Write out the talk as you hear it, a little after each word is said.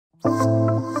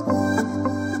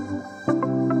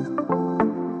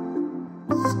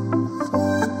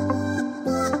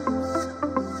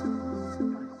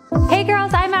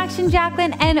YogaCoaching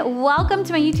Jacqueline, and welcome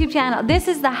to my YouTube channel. This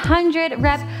is the 100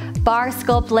 rep bar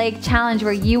sculpt leg challenge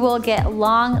where you will get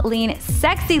long, lean,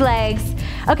 sexy legs.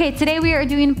 Okay, today we are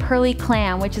doing Pearly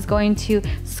Clam, which is going to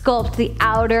sculpt the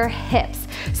outer hips.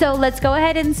 So let's go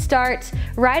ahead and start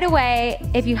right away.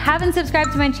 If you haven't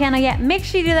subscribed to my channel yet, make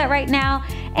sure you do that right now.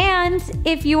 And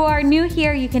if you are new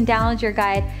here, you can download your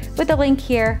guide with the link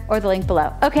here or the link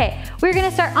below. Okay, we're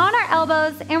gonna start on our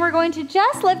elbows and we're going to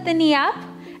just lift the knee up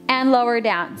and lower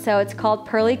down. So it's called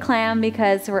Pearly Clam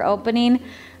because we're opening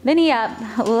the knee up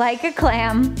like a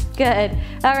clam. Good.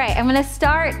 All right, I'm gonna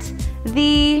start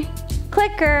the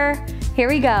clicker. Here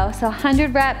we go. So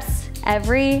 100 reps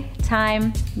every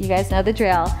time. You guys know the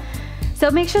drill.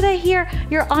 So make sure that here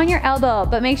you're on your elbow,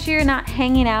 but make sure you're not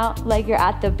hanging out like you're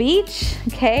at the beach,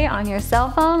 okay, on your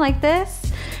cell phone like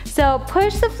this. So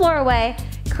push the floor away,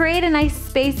 create a nice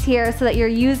space here so that you're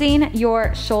using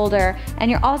your shoulder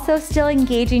and you're also still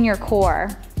engaging your core.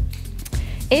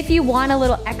 If you want a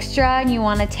little extra and you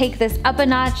want to take this up a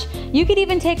notch, you could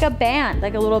even take a band,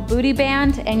 like a little booty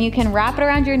band, and you can wrap it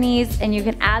around your knees and you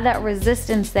can add that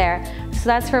resistance there. So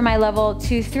that's for my level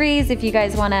 2-3s if you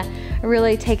guys want to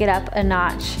really take it up a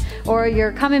notch. Or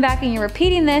you're coming back and you're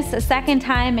repeating this a second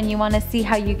time and you want to see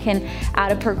how you can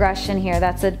add a progression here.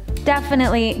 That's a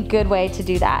definitely good way to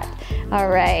do that. All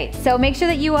right, so make sure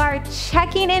that you are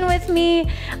checking in with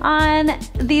me on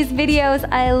these videos.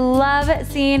 I love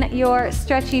seeing your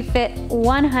Stretchy Fit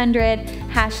 100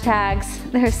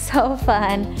 hashtags. They're so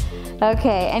fun.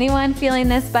 Okay, anyone feeling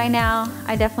this by now?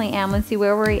 I definitely am. Let's see,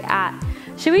 where were we at?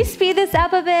 Should we speed this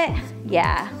up a bit?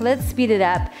 Yeah, let's speed it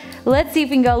up. Let's see if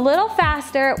we can go a little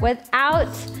faster without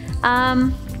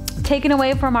taking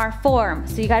away from our form.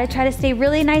 So you gotta try to stay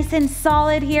really nice and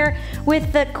solid here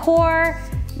with the core.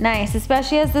 Nice,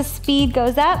 especially as the speed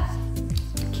goes up.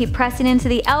 Keep pressing into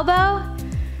the elbow.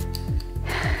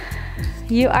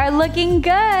 You are looking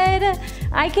good.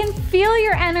 I can feel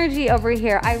your energy over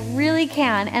here. I really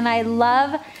can. And I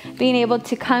love being able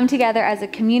to come together as a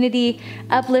community,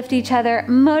 uplift each other,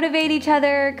 motivate each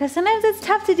other, because sometimes it's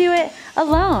tough to do it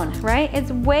alone, right?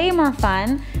 It's way more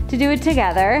fun to do it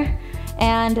together.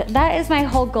 And that is my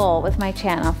whole goal with my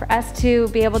channel, for us to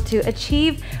be able to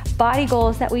achieve body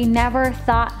goals that we never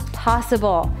thought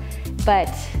possible. But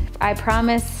I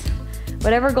promise,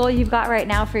 whatever goal you've got right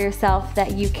now for yourself,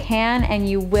 that you can and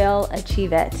you will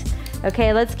achieve it.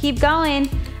 Okay, let's keep going.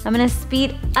 I'm gonna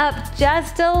speed up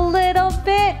just a little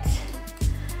bit.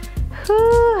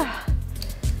 Whew.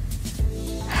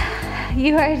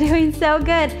 You are doing so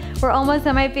good. We're almost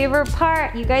at my favorite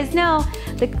part. You guys know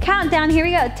the countdown. Here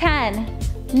we go. 10,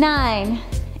 9,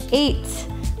 8,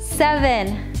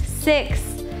 7, 6,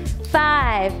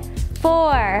 5,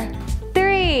 4,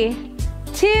 3,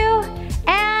 2,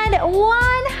 and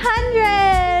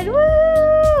 100.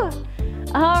 Woo!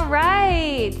 All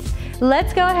right.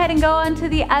 Let's go ahead and go on to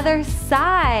the other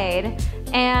side.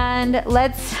 And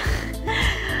let's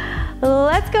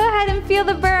go ahead and feel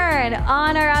the burn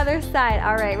on our other side.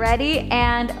 All right, ready?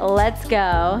 And let's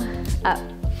go. Up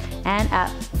and up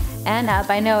and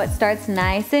up. I know it starts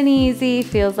nice and easy,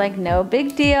 feels like no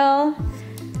big deal.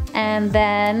 And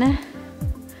then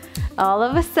all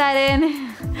of a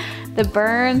sudden, the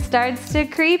burn starts to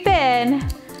creep in.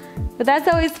 But that's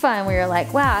always fun where you're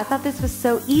like, wow, I thought this was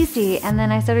so easy. And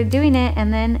then I started doing it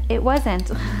and then it wasn't.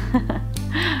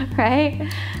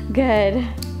 Right? Good.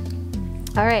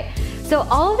 All right. So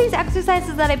all of these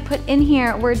exercises that I put in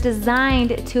here were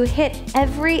designed to hit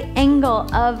every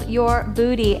angle of your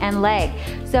booty and leg.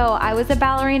 So I was a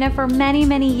ballerina for many,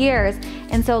 many years.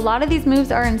 And so a lot of these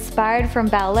moves are inspired from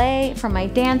ballet, from my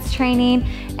dance training.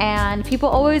 And people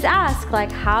always ask,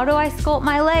 like, how do I sculpt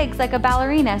my legs like a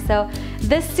ballerina? So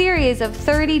this series of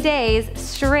 30 days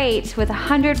straight with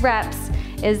 100 reps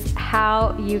is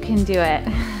how you can do it.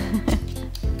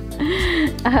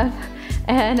 Up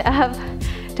and up.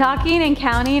 Talking and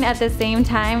counting at the same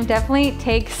time definitely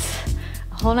takes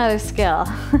a whole nother skill.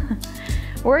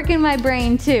 Working my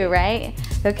brain too, right?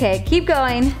 Okay, keep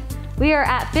going. We are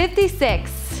at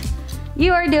 56.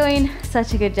 You are doing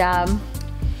such a good job.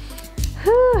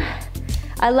 Whew.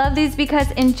 I love these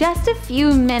because in just a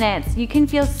few minutes, you can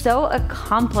feel so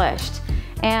accomplished.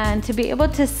 And to be able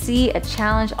to see a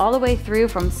challenge all the way through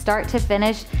from start to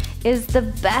finish is the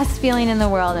best feeling in the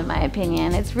world, in my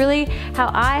opinion. It's really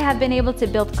how I have been able to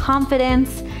build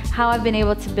confidence, how I've been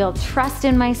able to build trust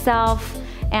in myself,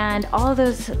 and all of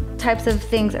those types of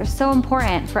things are so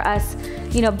important for us,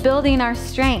 you know, building our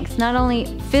strength, not only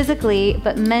physically,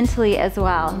 but mentally as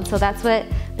well. And so that's what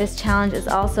this challenge is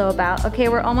also about. Okay,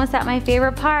 we're almost at my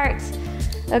favorite part.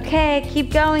 Okay,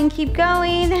 keep going, keep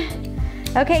going.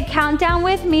 Okay, count down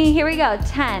with me. Here we go.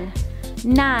 10,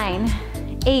 9,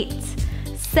 8,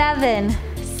 7,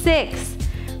 6,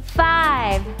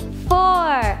 5,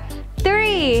 4,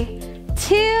 3,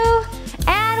 2,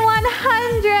 and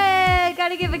 100.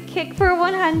 Gotta give a kick for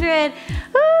 100.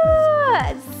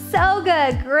 Ooh, so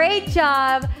good, great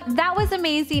job. That was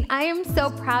amazing. I am so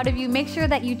proud of you. Make sure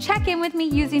that you check in with me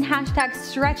using hashtag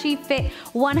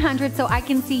StretchyFit100 so I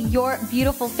can see your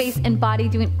beautiful face and body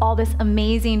doing all this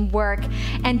amazing work.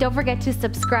 And don't forget to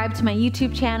subscribe to my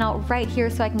YouTube channel right here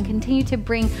so I can continue to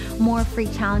bring more free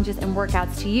challenges and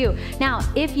workouts to you. Now,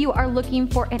 if you are looking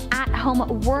for an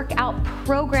at-home workout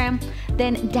program,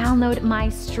 then download my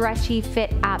Stretchy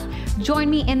Fit app. Join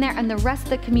me in there and the rest of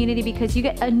the community because you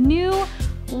get a new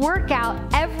workout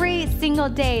every single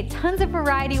day. Tons of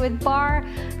variety with bar,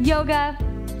 yoga,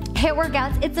 HIIT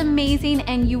workouts. It's amazing,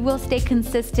 and you will stay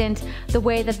consistent the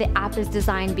way that the app is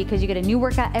designed because you get a new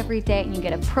workout every day and you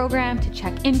get a program to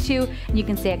check into and you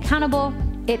can stay accountable.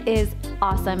 It is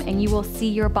awesome, and you will see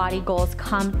your body goals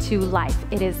come to life.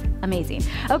 It is amazing.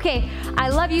 Okay, I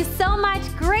love you so much.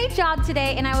 Great job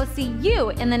today, and I will see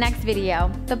you in the next video.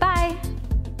 Bye-bye.